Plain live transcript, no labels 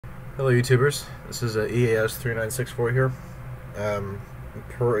Hello YouTubers, this is EAS3964 here.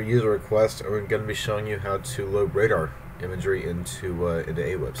 Per a user request, I'm going to be showing you how to load radar imagery into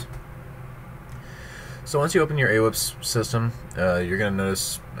AWIPS. So once you open your AWIPS system, you're going to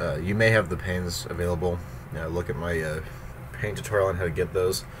notice you may have the panes available. Look at my pane tutorial on how to get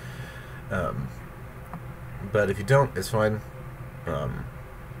those. But if you don't, it's fine.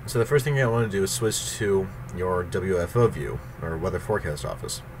 So the first thing you want to do is switch to your WFO view, or Weather Forecast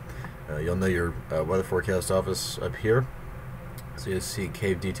Office. You'll know your Weather Forecast Office up here. So you see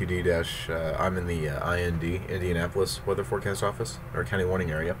Cave D2D- I'm in the IND, Indianapolis Weather Forecast Office, or County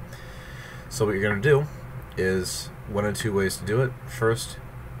Warning Area. So what you're going to do is one of two ways to do it. First,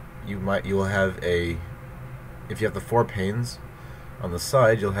 you'll have if you have the 4 panes on the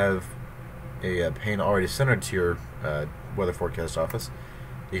side, you'll have a pane already centered to your Weather Forecast Office.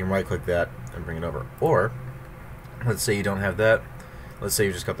 You can right click that and bring it over. Or, let's say you don't have that. Let's say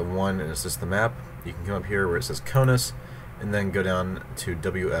you just got the one and it's just the map. You can come up here where it says CONUS and then go down to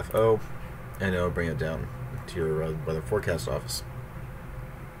WFO and it'll bring it down to your Weather Forecast Office.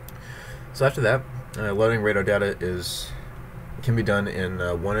 So after that, loading radar data can be done in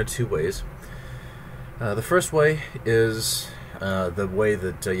one or two ways. The first way is the way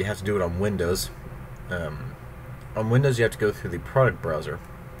that you have to do it on Windows. On Windows you have to go through the product browser.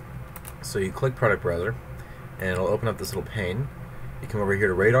 So you click product browser and it'll open up this little pane. You come over here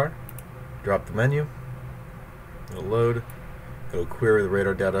to radar, drop the menu, it'll load, it'll query the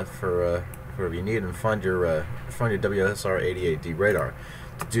radar data for whatever you need and find your WSR-88D radar.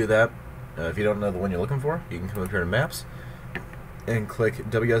 To do that, if you don't know the one you're looking for, you can come up here to Maps and click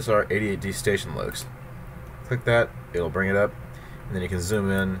WSR-88D station logs. Click that, it'll bring it up, and then you can zoom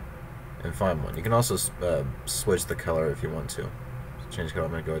in and find one. You can also switch the color if you want to. Change color.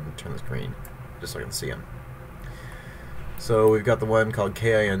 I'm going to go ahead and turn this green just so I can see them. So we've got the one called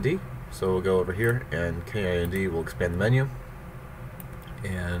KIND, so we'll go over here and KIND will expand the menu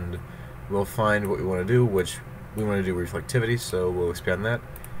and we'll find what we want to do, which we want to do reflectivity, so we'll expand that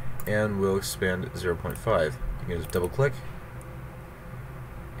and we'll expand 0.5. You can just double click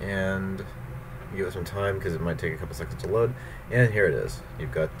and give it some time because it might take a couple seconds to load, and here it is.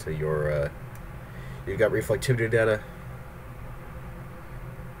 You've got you've got reflectivity data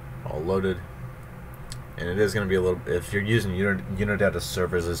all loaded. And it is going to be a little, if you're using Unidata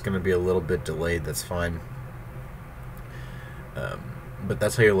servers, it's going to be a little bit delayed, that's fine. But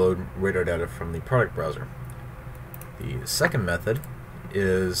that's how you load radar data from the product browser. The second method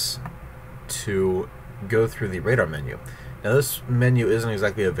is to go through the radar menu. Now this menu isn't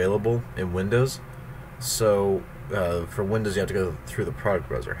exactly available in Windows, so for Windows you have to go through the product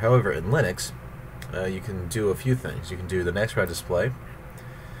browser. However, in Linux, you can do a few things. You can do the NextRad display,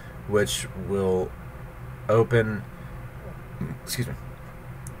 which will open,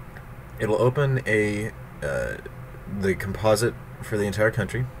 it'll open the composite for the entire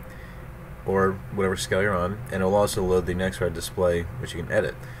country or whatever scale you're on, and it'll also load the NextRad display, which you can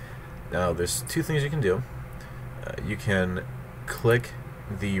edit. Now there's two things you can do. You can click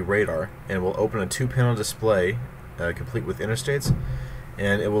the radar and it will open a 2-panel display complete with interstates,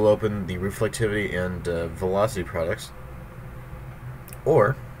 and it will open the reflectivity and velocity products.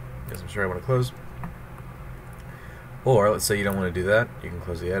 Or, I'm sure I want to close. Or, let's say you don't want to do that, you can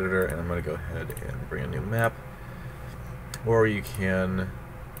close the editor, and I'm going to go ahead and bring a new map. Or you can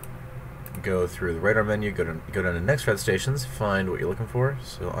go through the radar menu, go down to NextRad stations, find what you're looking for,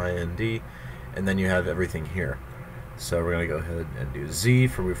 so IND, and then you have everything here. So we're going to go ahead and do Z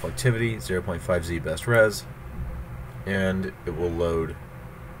for reflectivity, 0.5Z best res, and it will load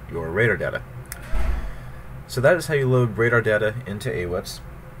your radar data. So that is how you load radar data into AWIPS.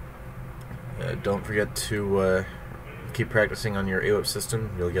 Don't forget to keep practicing on your AWIPS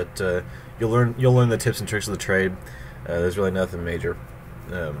system. You'll learn the tips and tricks of the trade. There's really nothing major.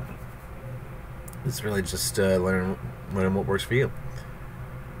 It's really just learning what works for you.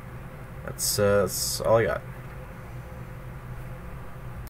 That's all I got.